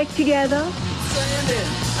shipwrecked together. Stranded,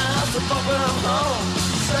 I'm so far from home.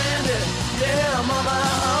 Stranded, yeah, I'm on my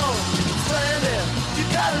own. Stranded, you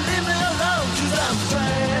gotta leave me alone, 'cause I'm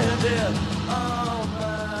stranded on my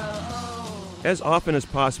own. As often as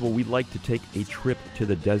possible, we'd like to take a trip to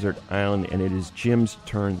the desert island, and it is Jim's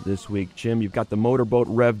turn this week. Jim, you've got the motorboat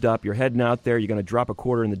revved up. You're heading out there. You're going to drop a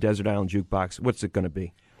quarter in the desert island jukebox. What's it going to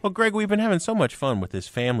be? Well, Greg, we've been having so much fun with this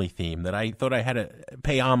family theme that I thought I had to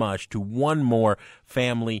pay homage to one more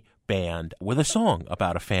family band with a song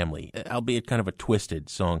about a family, albeit kind of a twisted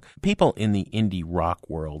song. People in the indie rock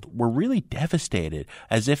world were really devastated,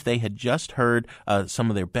 as if they had just heard some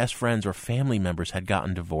of their best friends or family members had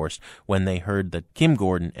gotten divorced when they heard that Kim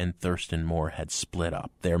Gordon and Thurston Moore had split up.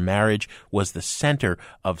 Their marriage was the center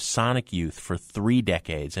of Sonic Youth for 3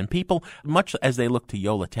 decades, and people, much as they look to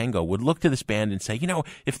Yo La Tengo, would look to this band and say,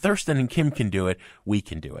 if Thurston and Kim can do it, we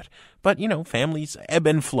can do it. But, families ebb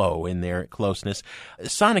and flow in their closeness.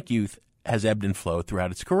 Sonic Youth has ebbed and flowed throughout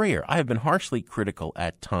its career. I have been harshly critical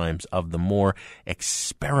at times of the more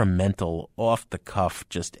experimental, off-the-cuff,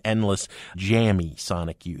 just endless, jammy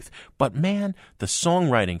Sonic Youth. But man, the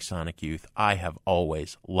songwriting Sonic Youth I have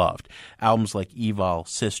always loved. Albums like Evol,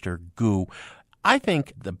 Sister, Goo. I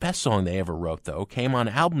think the best song they ever wrote, though, came on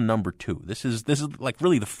album number 2. This is like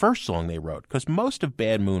really the first song they wrote, because most of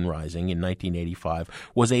Bad Moon Rising in 1985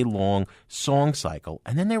 was a long song cycle,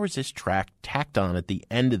 and then there was this track tacked on at the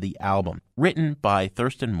end of the album, written by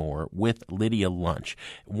Thurston Moore with Lydia Lunch.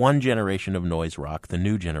 One generation of noise rock, the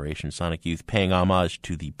new generation, Sonic Youth, paying homage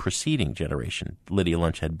to the preceding generation. Lydia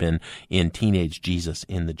Lunch had been in Teenage Jesus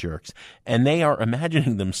in the Jerks, and they are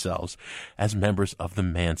imagining themselves as members of the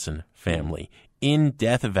Manson family in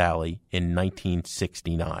Death Valley in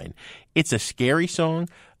 1969. It's a scary song.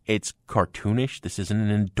 It's cartoonish. This isn't an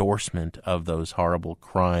endorsement of those horrible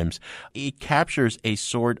crimes. It captures a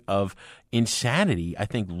sort of insanity, I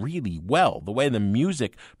think, really well. The way the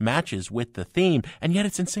music matches with the theme, and yet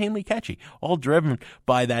it's insanely catchy. All driven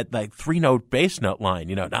by that like 3-note bass note line,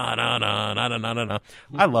 na na na na na na na na.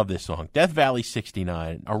 I love this song. Death Valley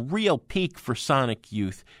 69, a real peak for Sonic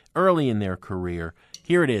Youth early in their career.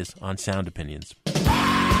 Here it is on Sound Opinions.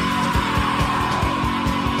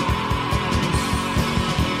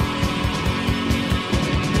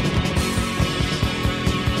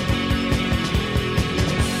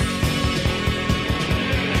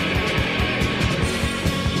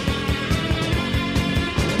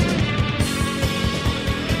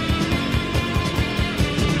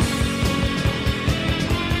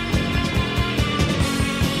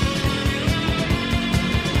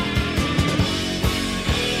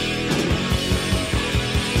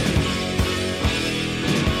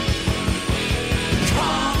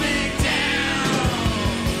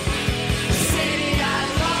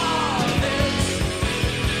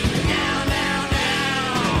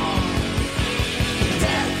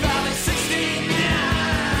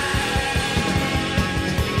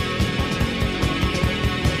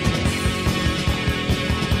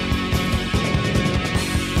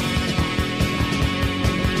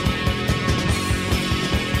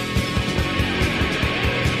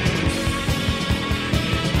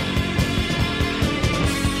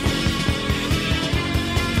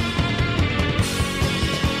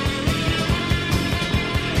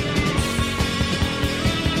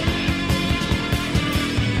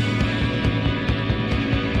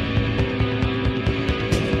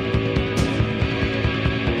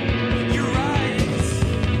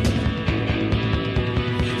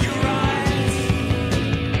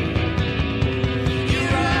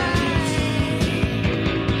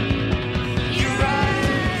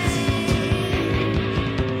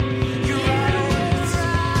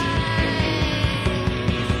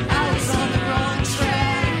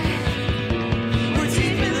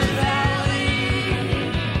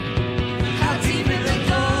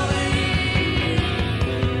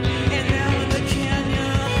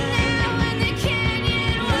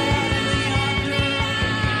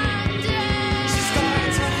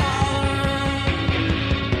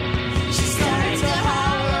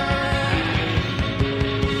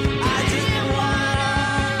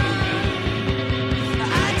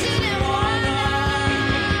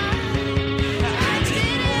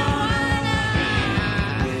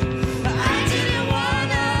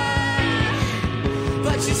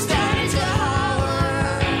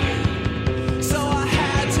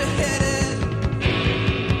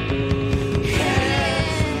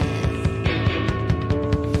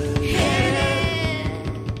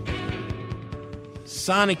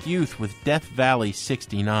 Sonic Youth with Death Valley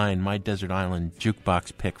 69, my Desert Island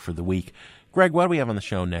jukebox pick for the week. Greg, what do we have on the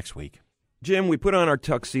show next week? Jim, we put on our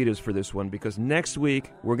tuxedos for this one because next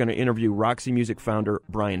week we're going to interview Roxy Music founder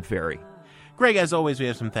Brian Ferry. Greg, as always, we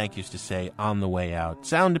have some thank yous to say on the way out.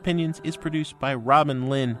 Sound Opinions is produced by Robin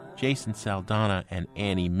Lynn, Jason Saldana, and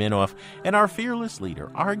Annie Minoff. And our fearless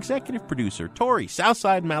leader, our executive producer, Tori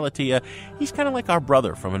Southside Malatia, he's kind of like our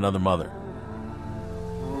brother from another mother.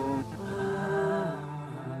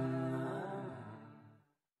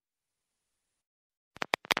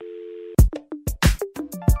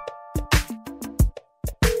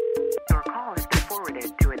 Your call has been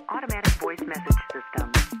forwarded to an automatic voice message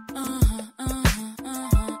system.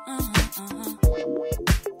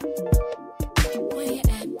 Where you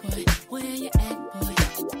at, boy? Where you at, boy?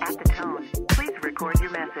 At the tone, please record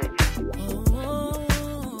your message.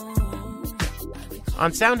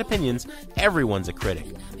 On Sound Opinions, everyone's a critic.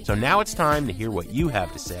 So now it's time to hear what you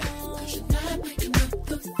have to say.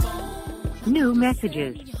 New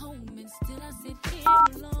messages.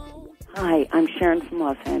 Hi, I'm Sharon from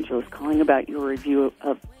Los Angeles calling about your review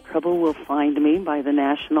of Trouble Will Find Me by The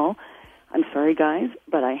National. I'm sorry, guys,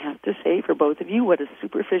 but I have to say for both of you, what a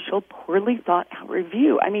superficial, poorly thought out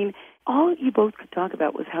review. I mean, all you both could talk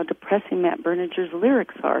about was how depressing Matt Berninger's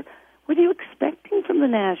lyrics are. What are you expecting from The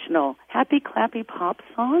National? Happy, clappy pop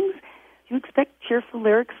songs? you expect cheerful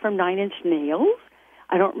lyrics from Nine Inch Nails?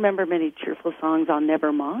 I don't remember many cheerful songs on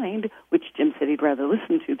Nevermind, which Jim said he'd rather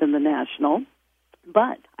listen to than the National.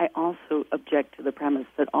 But I also object to the premise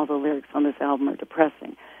that all the lyrics on this album are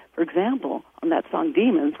depressing. For example, on that song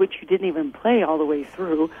Demons, which you didn't even play all the way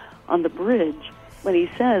through, on the bridge, when he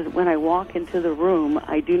says, when I walk into the room,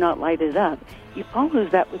 I do not light it up, he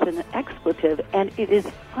follows that with an expletive, and it is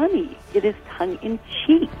funny. It is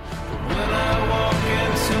tongue-in-cheek. When I walk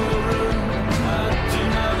into a room, I do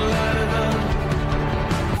not light it up.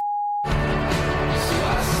 So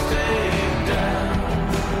I stay down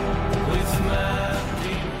with my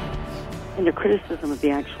demons. And your criticism of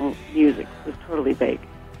the actual music was totally vague.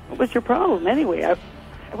 What was your problem anyway? I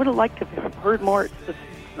would have liked to have heard more,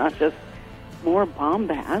 not just more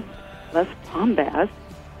bombast, less bombast.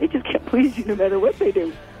 They just can't please you no matter what they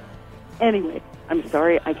do. Anyway, I'm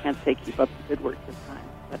sorry I can't say keep up the good work this time,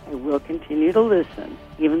 but I will continue to listen,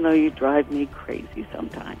 even though you drive me crazy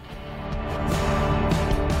sometimes.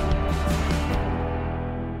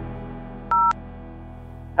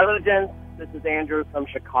 Hello, gents. This is Andrew from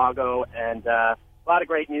Chicago, and a lot of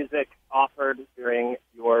great music offered during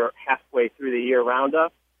your halfway through the year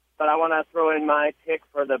roundup. But I want to throw in my pick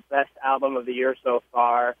for the best album of the year so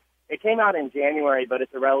far. It came out in January, but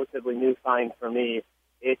it's a relatively new find for me.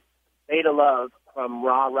 It's Beta Love from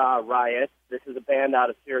Rah Rah Riot. This is a band out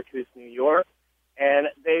of Syracuse, New York, and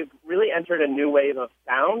they've really entered a new wave of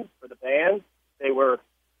sound for the band. They were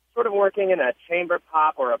sort of working in a chamber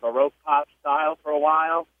pop or a baroque pop style for a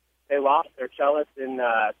while. They lost their cellist in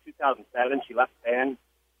 2007. She left the band,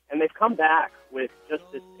 and they've come back with just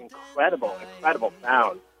this incredible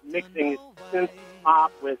sound, mixing synth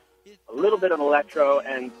pop with a little bit of electro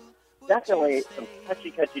and definitely some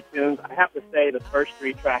catchy tunes. I have to say the first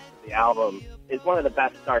 3 tracks of the album is one of the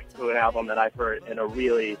best starts to an album that I've heard in a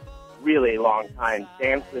really, really long time.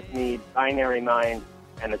 Dance With Me, Binary Mind,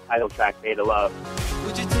 and the title track, Beta Love.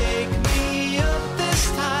 Would you take me up this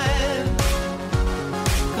time?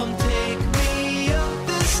 Come take me up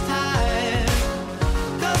this time.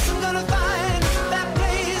 'Cause I'm gonna find that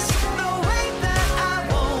place the way that I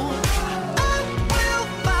want. I will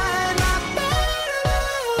find my better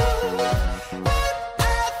love. When I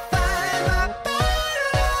find my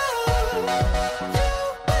better love,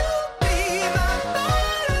 you will be my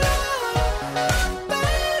better love.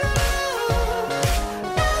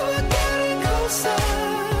 Now we're getting closer.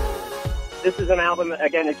 This is an album,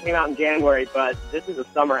 again, it came out in January, but this is a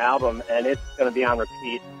summer album, and it's going to be on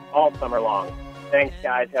repeat all summer long. Thanks,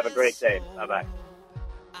 guys. Have a great day. Bye-bye.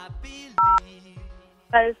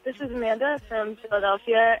 Guys, this is Amanda from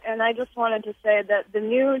Philadelphia, and I just wanted to say that the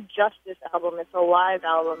new Justice album, it's a live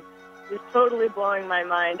album, is totally blowing my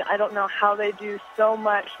mind. I don't know how they do so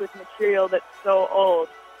much with material that's so old.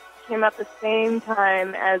 It came out the same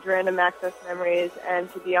time as Random Access Memories,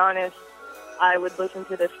 and to be honest, I would listen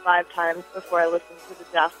to this 5 times before I listened to the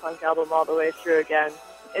Daft Punk album all the way through again.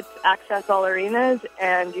 It's Access All Arenas,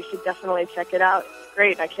 and you should definitely check it out. It's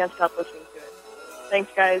great. I can't stop listening to it.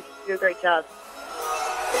 Thanks, guys. Do a great job.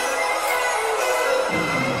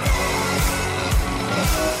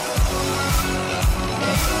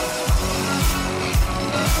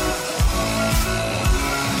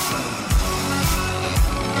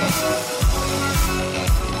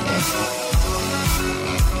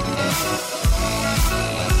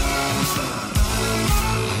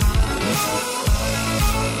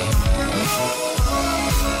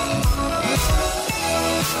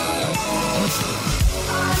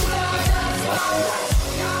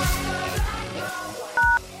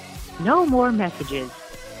 No more messages.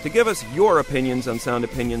 To give us your opinions on Sound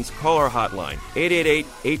Opinions, call our hotline,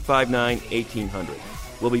 888-859-1800.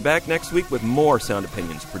 We'll be back next week with more Sound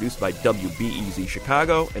Opinions, produced by WBEZ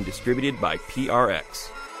Chicago and distributed by PRX.